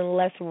boys would have been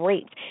less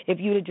raped if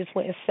you would have just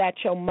went and sat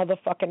your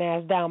motherfucking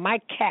ass down. My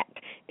cat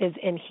is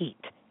in heat.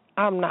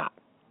 I'm not.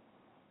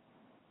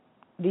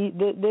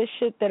 This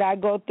shit that I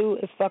go through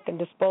is fucking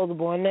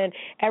disposable. And then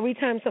every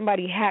time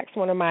somebody hacks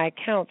one of my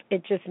accounts,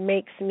 it just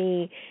makes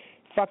me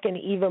fucking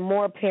even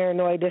more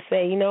paranoid to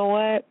say, you know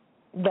what,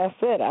 that's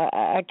it.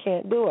 I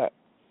can't do it.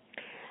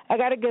 I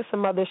got to get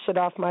some other shit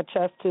off my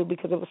chest, too,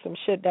 because it was some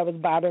shit that was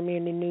bothering me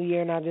in the new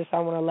year, and I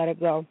want to let it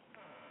go.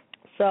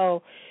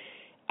 So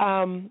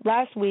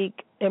last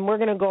week, and we're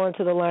going to go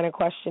into the line of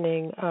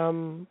questioning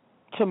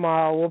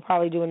tomorrow. We'll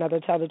probably do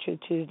another Tell the Truth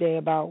Tuesday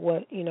about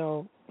what,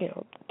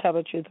 tell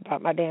the truth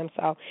about my damn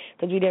self,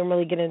 because we didn't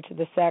really get into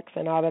the sex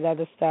and all that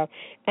other stuff.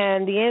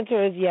 And the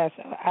answer is yes,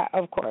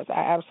 of course. I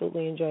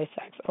absolutely enjoy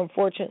sex.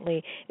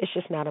 Unfortunately, it's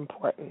just not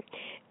important.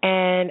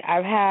 And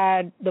I've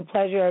had the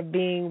pleasure of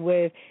being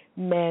with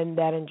men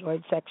that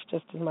enjoyed sex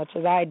just as much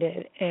as I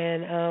did.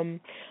 And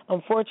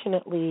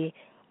unfortunately,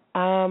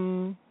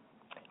 one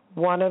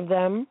of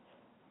them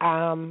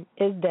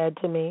is dead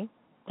to me,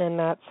 and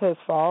that's his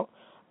fault.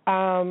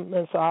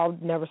 And so I'll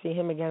never see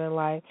him again in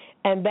life.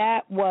 And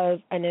that was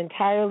an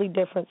entirely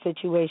different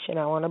situation,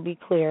 I want to be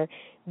clear,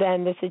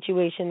 than the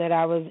situation that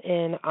I was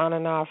in on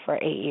and off for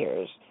 8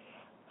 years.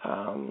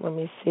 Let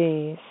me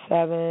see,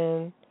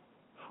 7,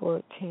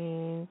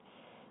 14,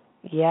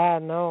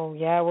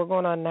 we're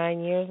going on 9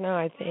 years now,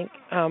 I think.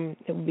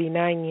 It would be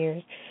 9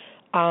 years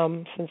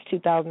since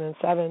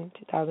 2007,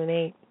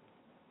 2008.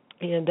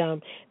 And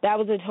that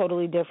was a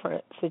totally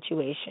different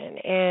situation.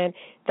 And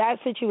that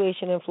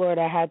situation in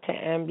Florida had to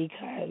end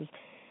because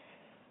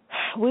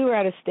we were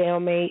at a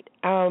stalemate.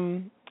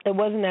 It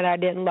wasn't that I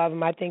didn't love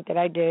him. I think that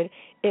I did.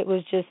 It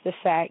was just the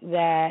fact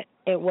that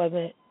it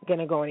wasn't going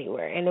to go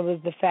anywhere. And it was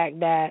the fact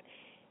that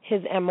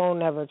his MO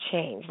never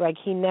changed. Like,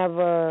 he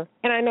never,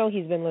 and I know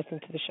he's been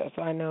listening to the show,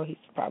 so I know he's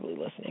probably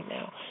listening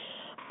now.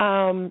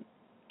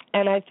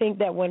 And I think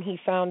that when he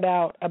found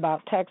out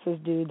about Texas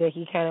dude, that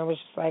he kind of was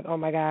just like, oh,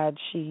 my God,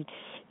 she,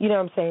 you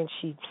know what I'm saying,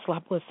 she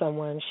slept with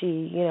someone,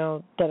 she,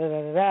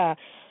 da-da-da-da-da.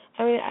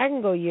 I mean, I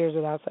can go years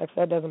without sex.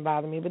 That doesn't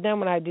bother me. But then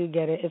when I do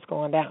get it, it's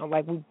going down.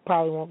 Like, we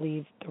probably won't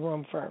leave the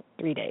room for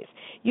 3 days.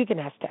 You can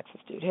ask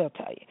Texas dude. He'll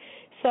tell you.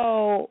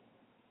 So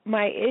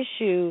my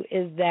issue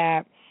is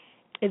that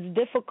it's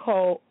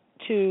difficult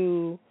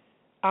to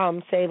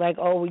say, like,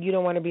 oh, well, you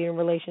don't want to be in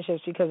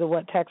relationships because of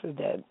what Texas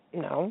did.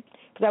 No,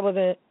 because I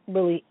wasn't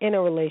really in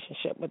a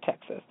relationship with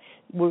Texas.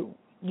 We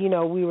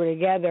were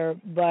together,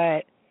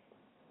 but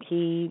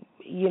he,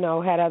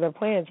 had other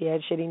plans. He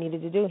had shit he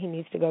needed to do. He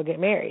needs to go get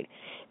married,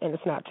 and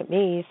it's not to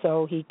me,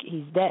 so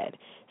he's dead.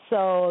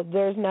 So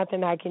there's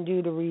nothing I can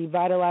do to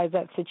revitalize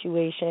that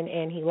situation,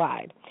 and he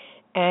lied.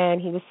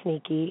 And he was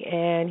sneaky,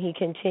 and he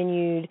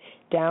continued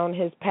down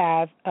his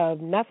path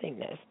of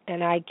nothingness.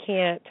 And I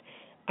can't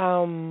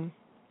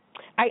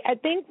I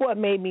think what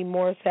made me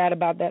more sad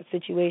about that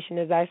situation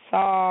is I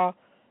saw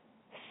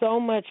so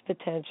much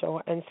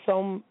potential, and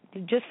so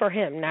just for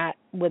him, not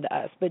with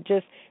us, but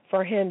just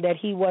for him that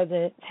he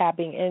wasn't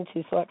tapping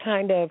into. So it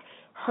kind of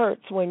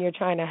hurts when you're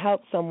trying to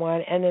help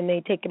someone and then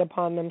they take it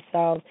upon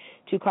themselves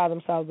to call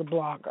themselves a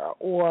blogger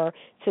or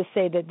to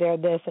say that they're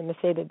this and to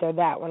say that they're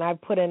that. When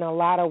I've put in a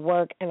lot of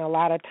work and a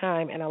lot of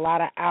time and a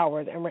lot of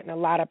hours and written a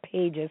lot of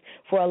pages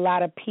for a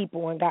lot of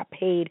people and got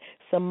paid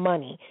some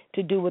money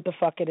to do what the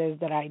fuck it is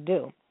that I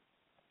do.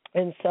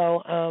 And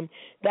so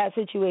that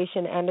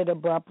situation ended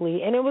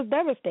abruptly, and it was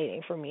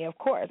devastating for me, of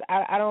course.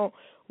 I don't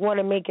want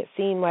to make it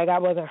seem like I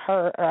wasn't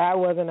hurt or I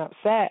wasn't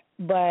upset,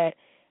 but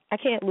I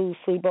can't lose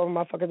sleep over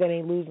motherfuckers that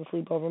ain't losing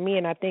sleep over me.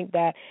 And I think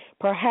that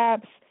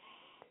perhaps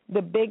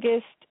the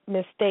biggest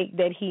mistake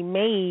that he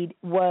made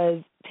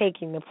was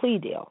taking the plea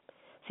deal.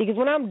 See, because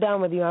when I'm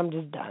done with you, I'm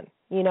just done,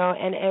 you know,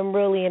 and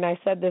really, and I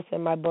said this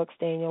in my book,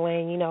 Stay in Your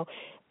Lane, you know,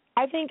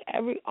 I think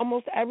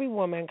almost every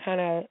woman kind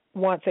of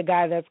wants a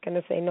guy that's going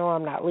to say, no,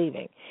 I'm not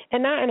leaving.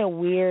 And not in a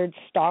weird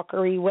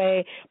stalkery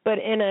way, but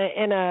in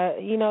a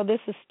you know,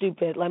 this is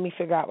stupid, let me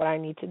figure out what I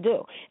need to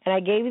do. And I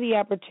gave you the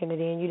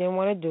opportunity and you didn't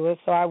want to do it,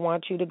 so I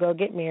want you to go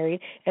get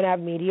married and have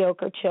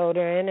mediocre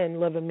children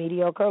and live a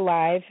mediocre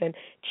life and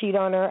cheat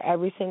on her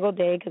every single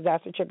day because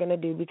that's what you're going to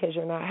do because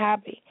you're not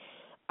happy.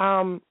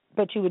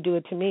 But you would do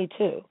it to me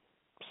too.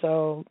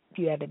 So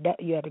you had to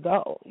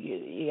go.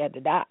 You had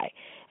to die.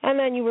 And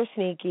then you were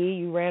sneaky.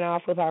 You ran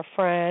off with our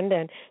friend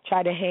and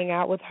tried to hang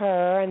out with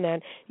her, and then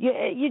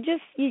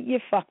you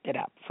fucked it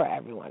up for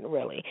everyone,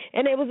 really.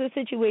 And it was a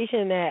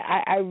situation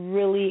that I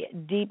really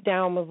deep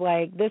down was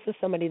like, this is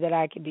somebody that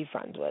I could be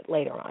friends with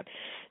later on.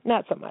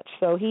 Not so much.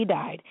 So he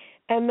died.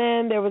 And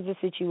then there was a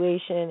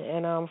situation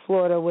in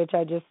Florida, which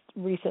I just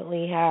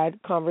recently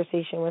had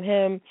conversation with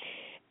him.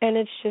 And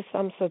it's just,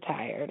 I'm so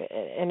tired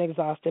and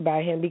exhausted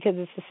by him because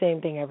it's the same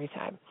thing every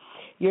time.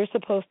 You're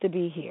supposed to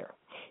be here.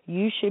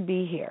 You should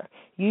be here.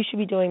 You should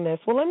be doing this.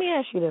 Well, let me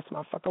ask you this,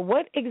 motherfucker.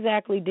 What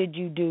exactly did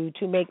you do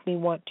to make me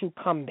want to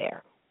come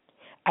there?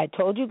 I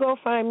told you go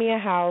find me a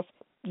house.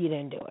 You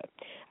didn't do it.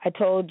 I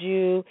told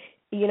you,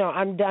 you know,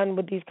 I'm done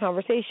with these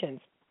conversations.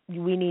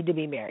 We need to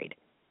be married.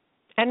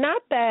 And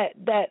not that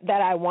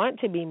I want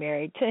to be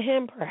married, to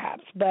him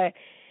perhaps, but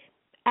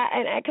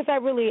because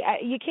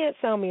you can't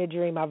sell me a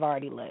dream I've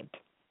already lived.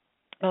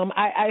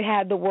 I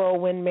had the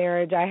whirlwind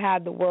marriage. I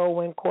had the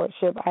whirlwind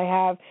courtship. I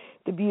have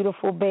the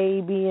beautiful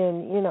baby,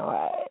 and you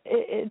know,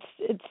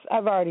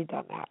 I've already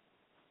done that.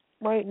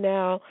 Right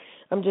now,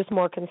 I'm just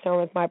more concerned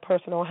with my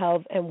personal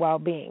health and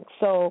well-being.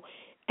 So,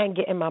 and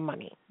getting my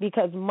money,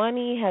 because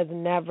money has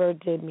never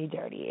did me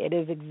dirty. It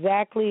is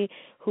exactly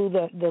who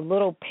the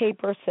little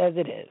paper says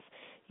it is.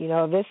 You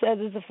know, if it says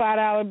it's a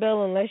 $5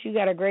 bill, unless you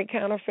got a great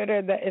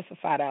counterfeiter, that it's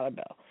a $5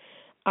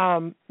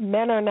 bill.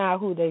 Men are not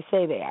who they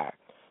say they are.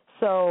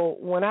 So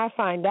when I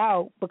find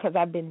out, because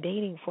I've been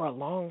dating for a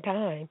long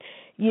time,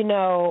 you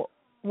know,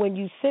 when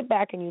you sit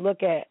back and you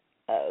look at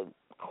a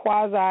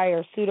quasi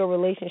or pseudo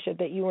relationship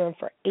that you were in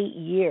for 8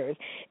 years,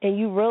 and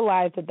you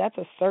realize that that's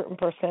a certain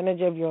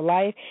percentage of your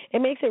life, it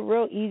makes it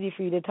real easy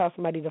for you to tell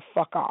somebody to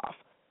fuck off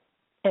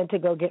and to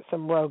go get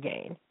some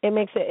Rogaine. It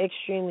makes it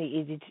extremely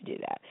easy to do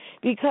that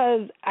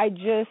because I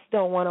just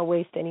don't want to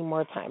waste any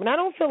more time. And I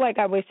don't feel like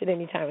I wasted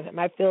any time with him.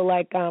 I feel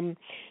like time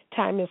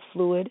is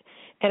fluid,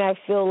 and I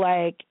feel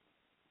like,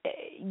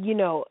 you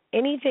know,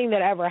 anything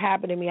that ever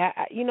happened to me,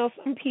 you know,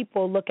 some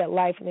people look at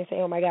life and they say,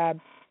 oh, my God,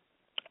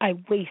 I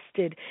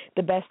wasted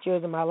the best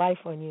years of my life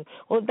on you.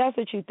 Well, if that's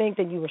what you think,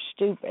 then you were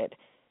stupid.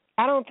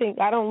 I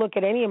don't look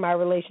at any of my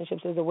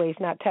relationships as a waste,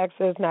 not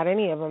Texas, not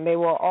any of them. They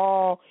were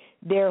all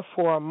there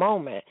for a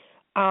moment.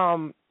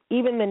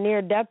 Even the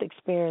near-death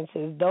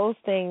experiences, those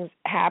things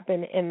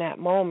happen in that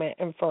moment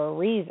and for a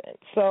reason.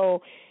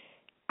 So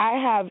I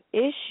have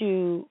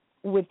issue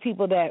with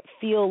people that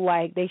feel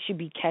like they should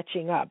be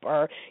catching up,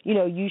 or, you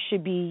know, you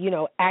should be, you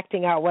know,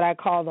 acting out what I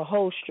call the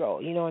hoe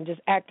stroll, you know, and just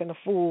acting a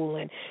fool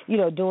and, you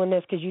know, doing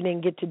this because you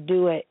didn't get to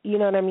do it, you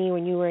know what I mean,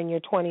 when you were in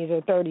your 20s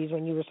or 30s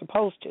when you were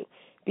supposed to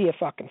be a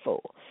fucking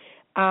fool.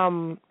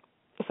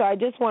 So I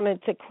just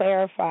wanted to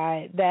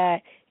clarify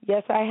that,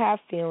 yes, I have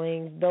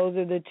feelings. Those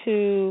are the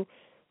two,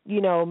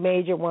 you know,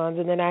 major ones.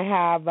 And then I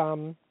have,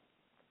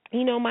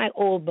 you know, my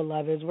old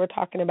beloveds. We're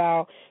talking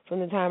about from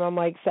the time I'm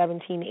like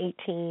 17,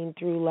 18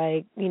 through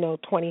like, you know,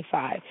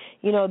 25.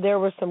 You know, there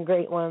were some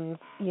great ones,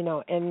 you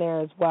know, in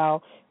there as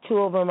well. 2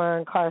 of them are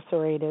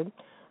incarcerated.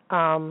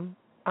 I'm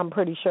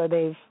pretty sure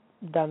they've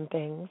done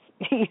things,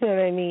 you know what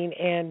I mean?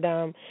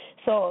 And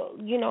so,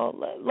 you know,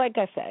 like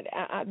I said,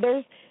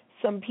 there's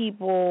some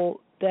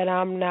people that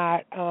I'm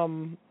not,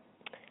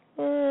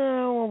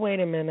 well, wait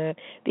a minute.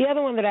 The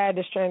other one that I had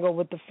to strangle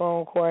with the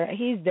phone cord,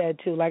 he's dead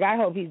too. Like, I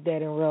hope he's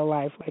dead in real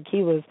life. Like,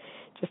 he was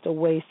just a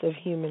waste of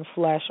human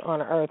flesh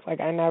on earth.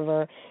 Like, I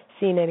never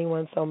seen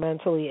anyone so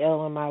mentally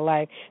ill in my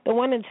life. The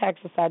one in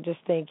Texas, I just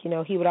think, you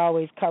know, he would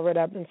always cover it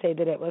up and say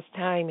that it was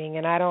timing,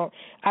 and I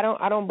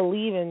don't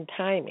believe in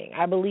timing.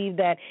 I believe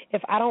that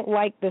if I don't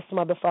like this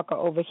motherfucker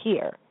over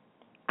here,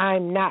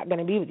 I'm not going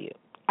to be with you.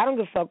 I don't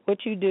give a fuck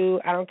what you do.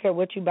 I don't care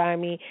what you buy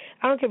me.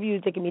 I don't care if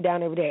you're taking me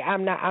down every day.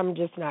 I'm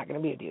just not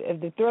going to be with you. If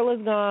the thrill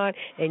is gone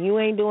and you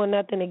ain't doing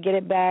nothing to get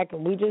it back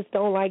and we just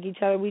don't like each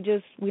other, we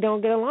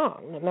don't get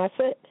along, and that's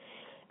it.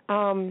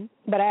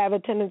 But I have a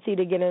tendency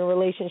to get in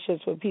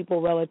relationships with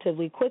people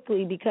relatively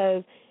quickly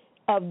because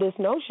of this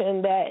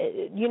notion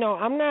that, you know,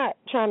 I'm not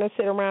trying to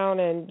sit around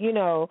and, you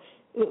know,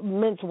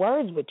 mince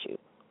words with you.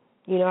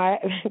 You know,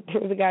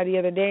 there was a guy the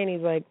other day and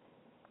he's like,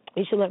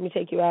 you should let me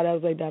take you out. I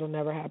was like, that'll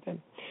never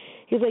happen.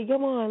 He's like,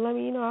 come on, let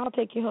me, I'll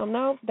take you home.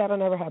 No, that'll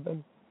never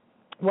happen.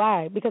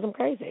 Why? Because I'm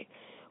crazy.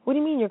 What do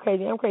you mean you're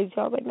crazy? I'm crazy.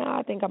 So I was like,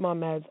 I think I'm on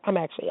meds. I'm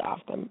actually off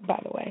them, by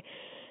the way.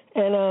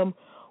 And,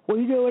 well,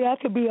 you know what? I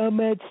could be on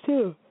meds,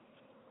 too.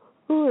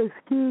 Oh,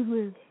 excuse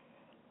me.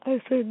 I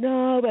said,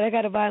 no, but I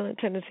got a violent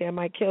tendency. I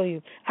might kill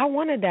you. I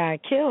want to die.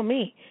 Kill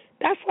me.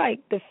 That's like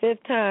the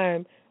 5th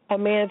time a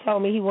man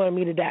told me he wanted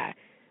me to die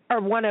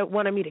or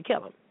wanted me to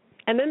kill him.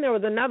 And then there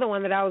was another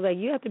one that I was like,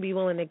 you have to be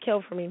willing to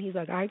kill for me. And he's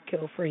like, I'd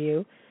kill for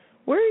you.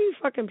 Where do you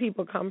fucking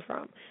people come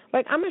from?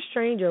 Like, I'm a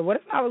stranger. What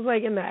if I was,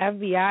 like, in the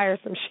FBI or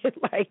some shit?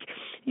 Like,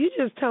 you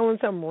just telling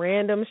some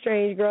random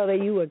strange girl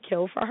that you would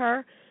kill for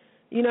her?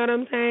 You know what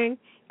I'm saying?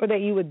 Or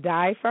that you would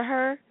die for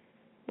her?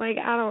 Like,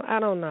 I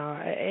don't know.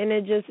 And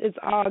it's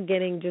all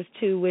getting just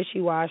too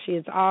wishy-washy.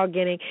 It's all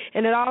getting,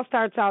 and it all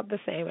starts out the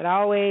same. It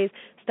always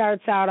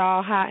starts out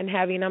all hot and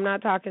heavy, and I'm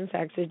not talking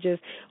sex. It's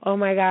just, oh,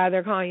 my God,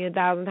 they're calling you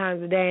 1,000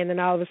 times a day, and then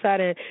all of a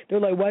sudden they're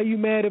like, why are you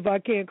mad if I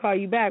can't call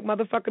you back?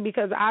 Motherfucker,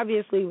 because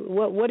obviously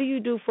what do you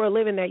do for a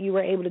living that you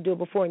were able to do it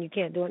before and you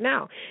can't do it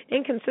now?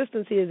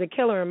 Inconsistency is a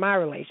killer in my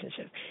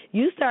relationships.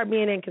 You start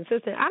being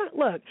inconsistent. I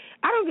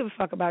don't give a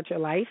fuck about your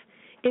life.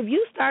 If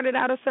you started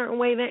out a certain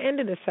way, then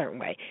ended a certain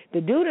way.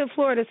 The dude in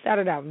Florida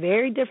started out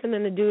very different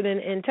than the dude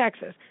in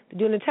Texas. The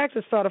dude in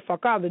Texas fell the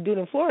fuck off. The dude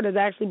in Florida has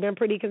actually been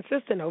pretty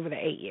consistent over the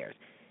 8 years,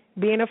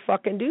 being a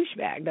fucking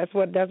douchebag. That's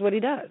what he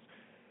does.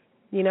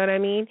 You know what I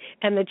mean?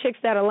 And the chicks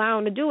that allow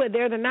him to do it,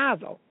 they're the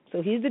nozzle.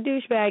 So he's the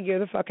douchebag, you're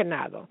the fucking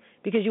nozzle,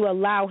 because you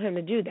allow him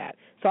to do that.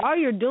 So all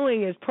you're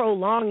doing is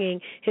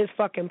prolonging his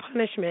fucking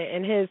punishment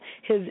and his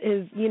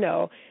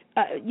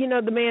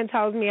the man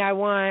tells me I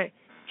want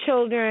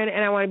children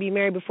and I want to be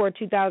married before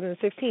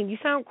 2016. You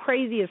sound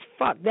crazy as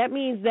fuck. That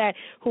means that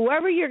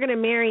whoever you're going to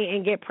marry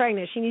and get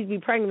pregnant, she needs to be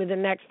pregnant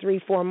within the next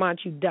 3-4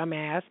 months, you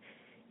dumbass.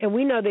 And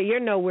we know that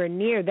you're nowhere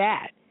near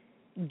that,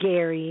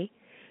 Gary.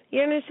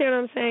 You understand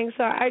what I'm saying?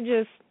 So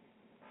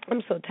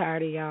I'm so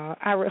tired of y'all.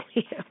 I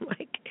really am.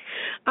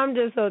 I'm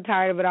just so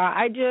tired of it all.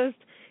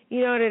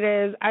 You know what it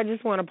is? I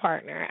just want a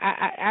partner.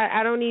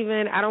 I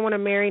don't want to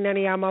marry none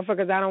of y'all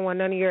motherfuckers. I don't want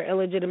none of your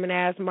illegitimate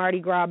ass Mardi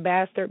Gras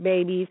bastard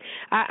babies.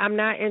 I'm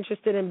not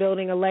interested in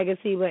building a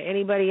legacy with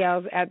anybody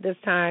else at this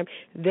time.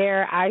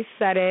 I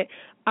said it.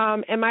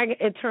 Am I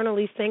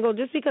eternally single?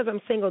 Just because I'm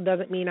single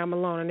doesn't mean I'm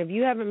alone. And if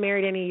you haven't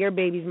married any of your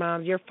babies'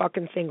 moms, you're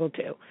fucking single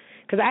too.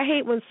 Because I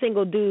hate when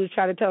single dudes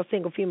try to tell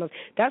single females,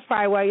 that's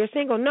probably why you're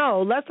single.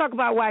 No, let's talk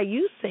about why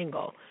you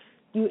single.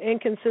 You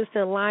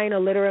inconsistent, lying,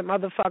 illiterate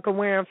motherfucker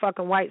wearing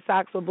fucking white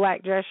socks with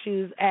black dress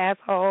shoes,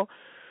 asshole.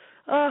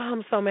 Oh,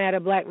 I'm so mad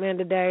at black men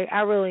today.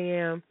 I really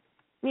am.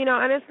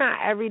 And it's not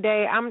every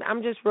day.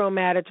 I'm just real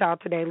mad at y'all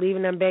today,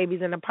 leaving them babies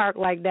in the park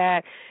like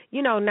that,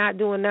 not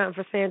doing nothing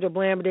for Sandra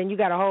Bland, but then you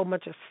got a whole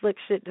bunch of slick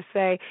shit to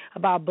say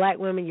about black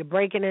women. You're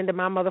breaking into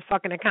my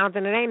motherfucking account,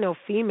 and it ain't no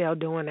female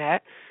doing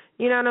that.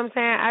 You know what I'm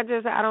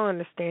saying? I don't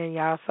understand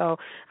y'all, so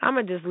I'm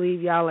going to just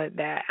leave y'all at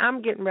that.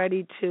 I'm getting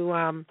ready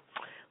to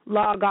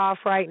log off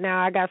right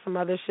now. I got some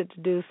other shit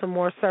to do, some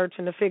more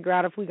searching to figure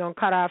out if we're going to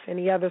cut off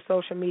any other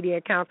social media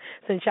accounts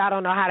since y'all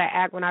don't know how to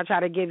act when I try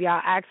to give y'all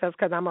access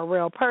because I'm a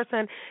real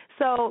person.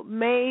 So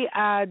may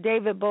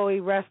David Bowie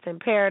rest in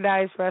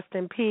paradise, rest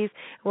in peace.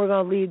 We're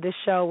going to leave the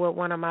show with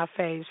one of my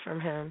faves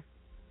from him.